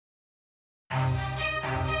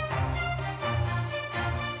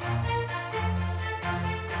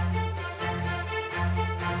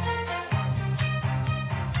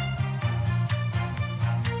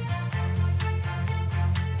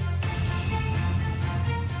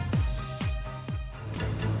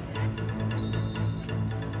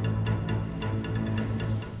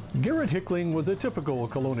Garett Hickling was a typical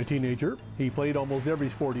Kelowna teenager. He played almost every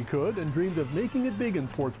sport he could and dreamed of making it big in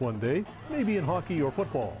sports one day, maybe in hockey or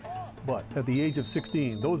football. But at the age of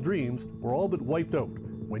 16, those dreams were all but wiped out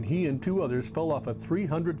when he and two others fell off a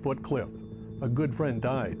 300-foot cliff. A good friend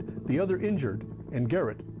died, the other injured, and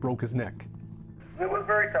Garett broke his neck. It was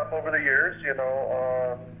very tough over the years,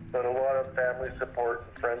 but a lot of family support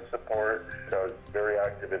and friend support. I was very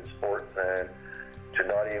active in sports, and to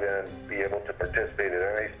not even be able to participate in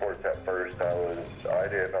any sports at first, I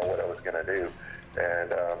didn't know what I was going to do.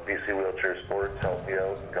 And BC Wheelchair Sports helped me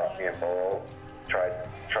out and got me involved.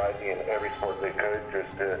 Tried me in every sport they could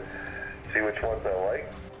just to see which ones I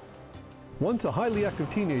liked. Once a highly active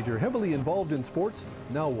teenager heavily involved in sports,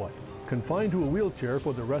 now what? Confined to a wheelchair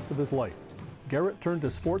for the rest of his life. Garett turned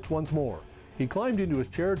to sports once more. He climbed into his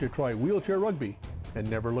chair to try wheelchair rugby and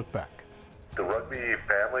never looked back. The rugby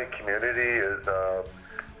family community is,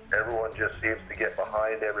 everyone just seems to get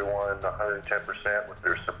behind everyone 110% with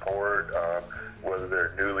their support, whether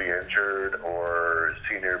they're newly injured or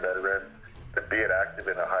senior veterans. But being active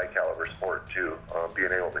in a high caliber sport too,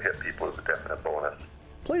 being able to hit people is a definite bonus.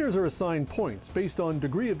 Players are assigned points based on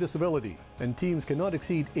degree of disability, and teams cannot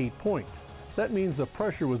exceed 8 points. That means the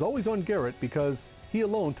pressure was always on Garett because he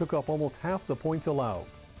alone took up almost half the points allowed.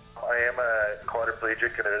 I am a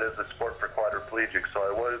quadriplegic, and it is a sport for quadriplegics, so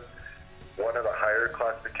I was one of the higher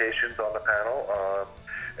classifications on the panel,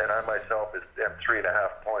 and I myself am 3.5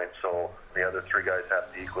 points, so the other three guys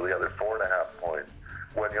have to equal the other 4.5 points.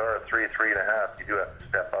 When you're a 3.5, you do have to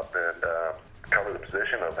step up and cover the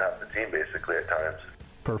position of half the team basically at times.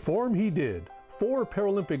 Perform he did. 4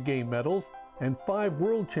 Paralympic game medals and 5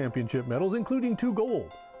 World Championship medals, including 2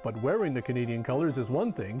 gold. But wearing the Canadian colors is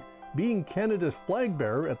one thing. Being Canada's flag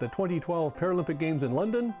bearer at the 2012 Paralympic Games in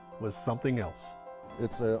London was something else.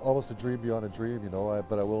 It's almost a dream beyond a dream,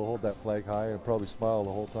 but I will hold that flag high and probably smile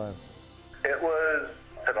the whole time. It was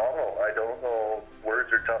phenomenal. I don't know,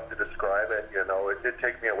 words are tough to describe it. It did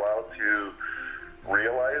take me a while to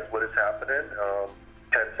realize what is happening.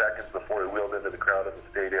 10 seconds before we wheeled into the crowd in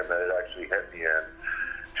the stadium that it actually hit me, and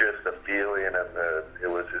just the feeling and it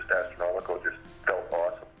was just astronomical. It just felt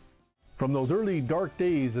awesome. From those early dark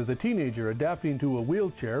days as a teenager adapting to a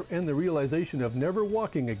wheelchair and the realization of never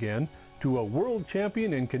walking again to a world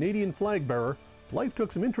champion and Canadian flag bearer, life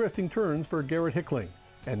took some interesting turns for Garett Hickling.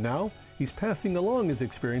 And now he's passing along his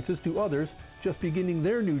experiences to others just beginning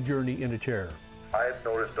their new journey in a chair. I've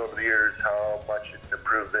noticed over the years how much it's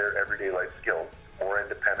improved their everyday life skills. More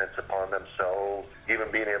independence upon themselves,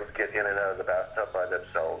 even being able to get in and out of the bathtub by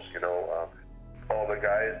themselves. All the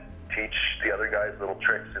guys teach the other guys little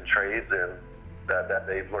tricks and trades and that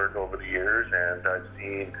they've learned over the years, and I've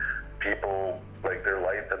seen people like their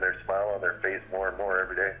life and their smile on their face more and more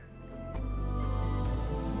every day.